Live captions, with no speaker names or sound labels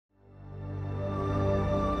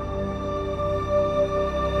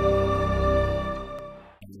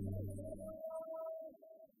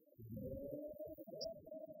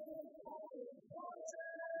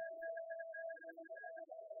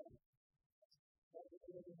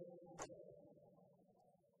They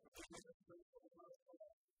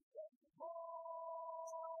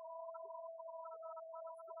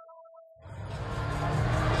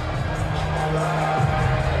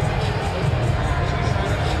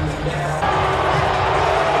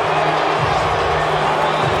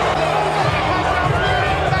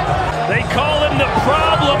call him the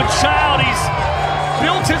problem child. He's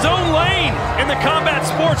built his own lane in the combat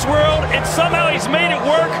sports world, and somehow he's made it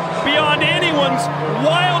work beyond anyone's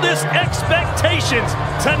wildest expectations.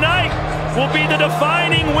 Tonight will be the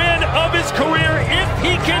defining win of his career if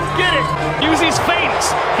he can get it. Use his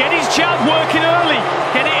feints, get his jab working early,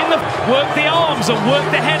 get it in the, work the arms and work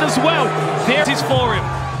the head as well. There's his for him.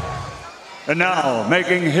 And now,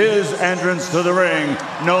 making his entrance to the ring,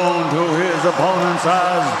 known to his opponents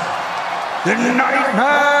as the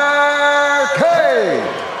Nightmare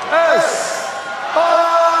KSI.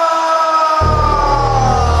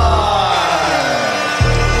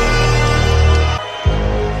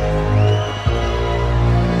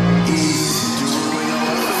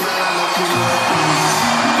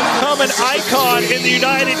 An icon in the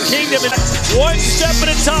United Kingdom, and one step at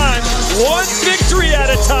a time, one victory at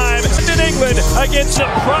a time in England against the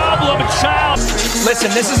problem child. Listen,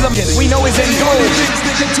 this is the we know he's in gold.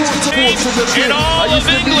 In all of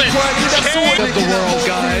England, Of the world,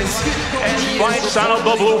 guys. Fights out of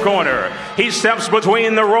the blue corner. He steps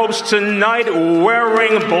between the ropes tonight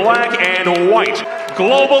wearing black and white.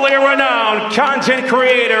 Globally renowned content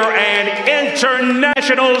creator and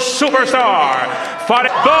international superstar.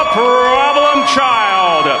 Fighting the problem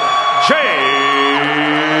child, Jake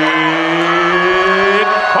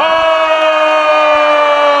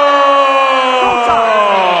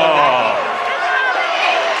Paul.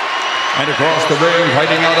 And across the ring,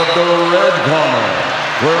 fighting out of the red corner,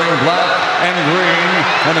 wearing black and green,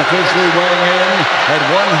 and officially weighing in at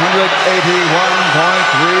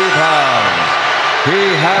 181.3 pounds. He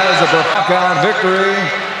has a knockout victory.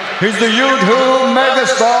 He's the YouTube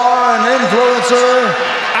megastar and influencer,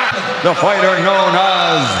 the fighter known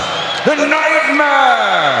as the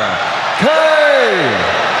Nightmare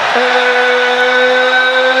KSI.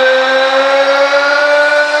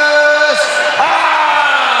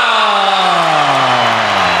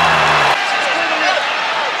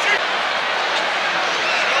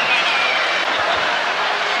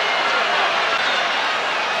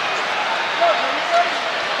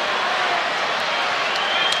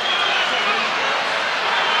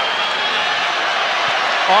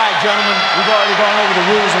 All right, gentlemen, we've already gone over the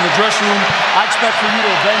rules in the dressing room. I expect for you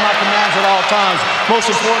to obey my commands at all times. Most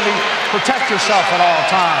importantly, protect yourself at all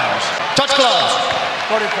times. Touch gloves.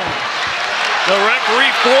 What do you think? The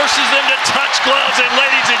referee forces them to touch gloves, and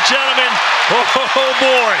ladies and gentlemen, oh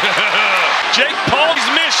boy. Jake Paul's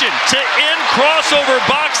mission to end crossover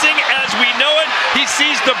boxing as we know it. He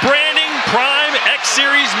sees the branding, Prime,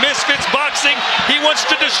 X-Series, Misfits boxing. He wants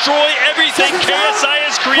to destroy everything KSI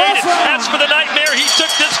has created. As for the Nightmare, he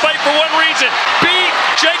took this fight for one reason. Beat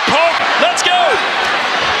Jake Paul. Let's go.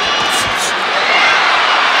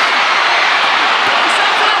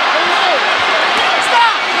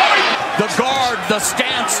 The guard, the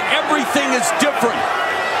stance, everything is different.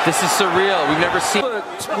 This is surreal. We've never seen.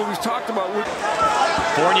 What we've talked about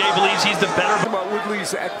Fournier believes he's the better. about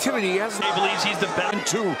Woodley's activity as He believes he's the better.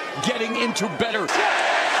 into getting into better in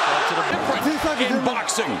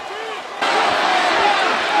boxing.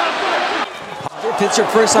 If it's your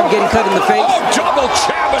first time getting cut in the face. Oh, double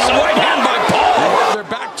jab and a right hand by Paul. They're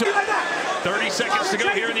back to 30 seconds to go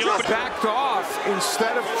here in the open. backed off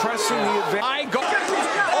instead of pressing the advance.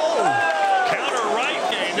 Oh, Counter right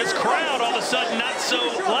game. This crowd all of a sudden not so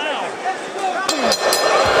loud.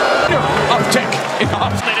 uptick. They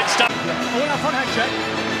didn't stop.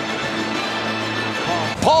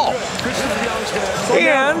 Paul.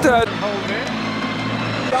 And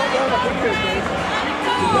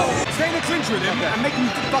Stay in the clinch with him and make him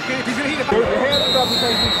fucking, if he's gonna hit it.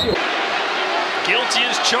 Guilty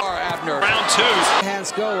as charged. Abner. Round two. Hands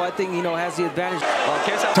go, I think, has the advantage.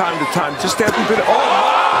 Time to time, just every bit.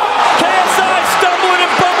 Oh, KSI stumbling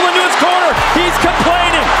and bumbling to his corner. He's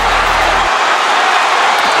complaining.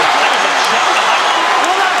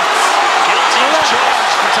 Guilty as charged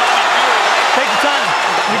for Tommy Fury. Take your time.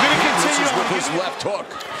 You're gonna continue with his left hook.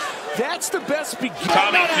 That's the best beginning.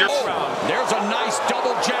 Tommy Fury. There's a nice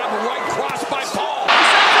double jab right cross by Paul.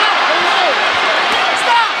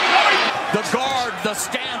 The guard, the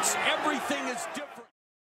stance, everything is different.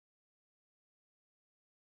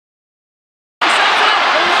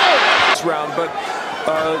 This round, but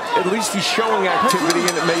at least he's showing activity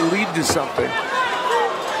and it may lead to something. 10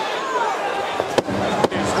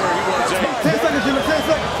 seconds, Jimmy, 10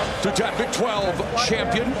 seconds. two-time Big 12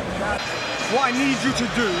 champion. What I need you to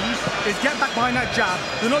do is get back behind that jab.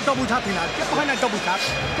 You're not double tapping that. Get behind that double tap.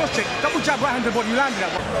 Cross check. Double jab right-handed body. You landed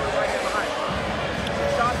that one.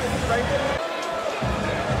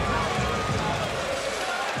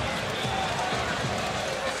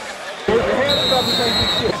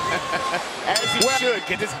 As he should.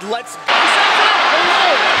 Just let's...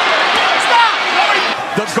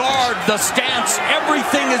 The guard, the stance,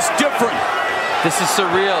 everything is different. This is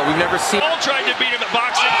surreal. We've never seen. All tried to beat him at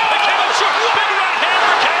boxing. It came up short. Big right hand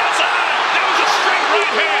for KSI. That was a straight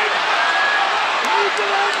right hand.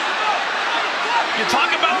 You talk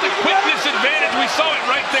about the quickness advantage. We saw it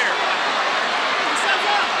right there.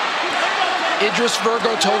 Idris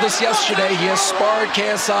Virgo told us yesterday he has sparred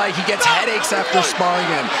KSI. He gets headaches after sparring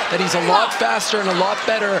him. That he's a lot faster and a lot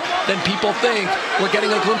better than people think. We're getting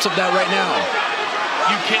a glimpse of that right now.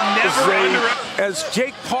 You can never underestimate. As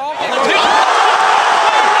Jake Paul.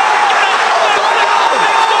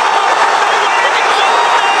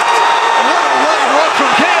 From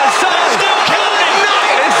KSI. Still counting.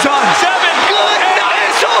 It's on. 7. Good night.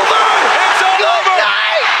 It's over. It's over. Good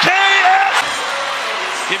night. KS.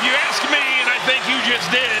 If you ask me, and I think you just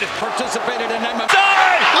did, Participated in MMA.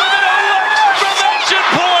 died with an exclamation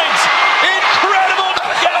points. Incredible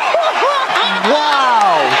knockout.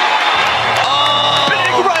 Wow.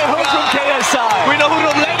 Big right hook from KSI. We know who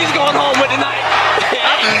the ladies going home with tonight. They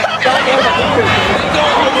going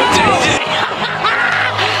home with JJ.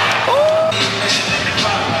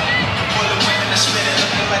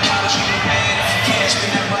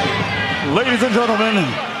 Ladies and gentlemen,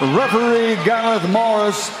 referee Gareth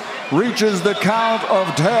Morris reaches the count of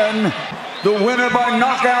 10. The winner by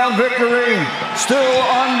knockout victory, still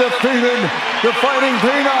undefeated, the fighting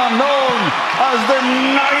phenom known as the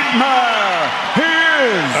Night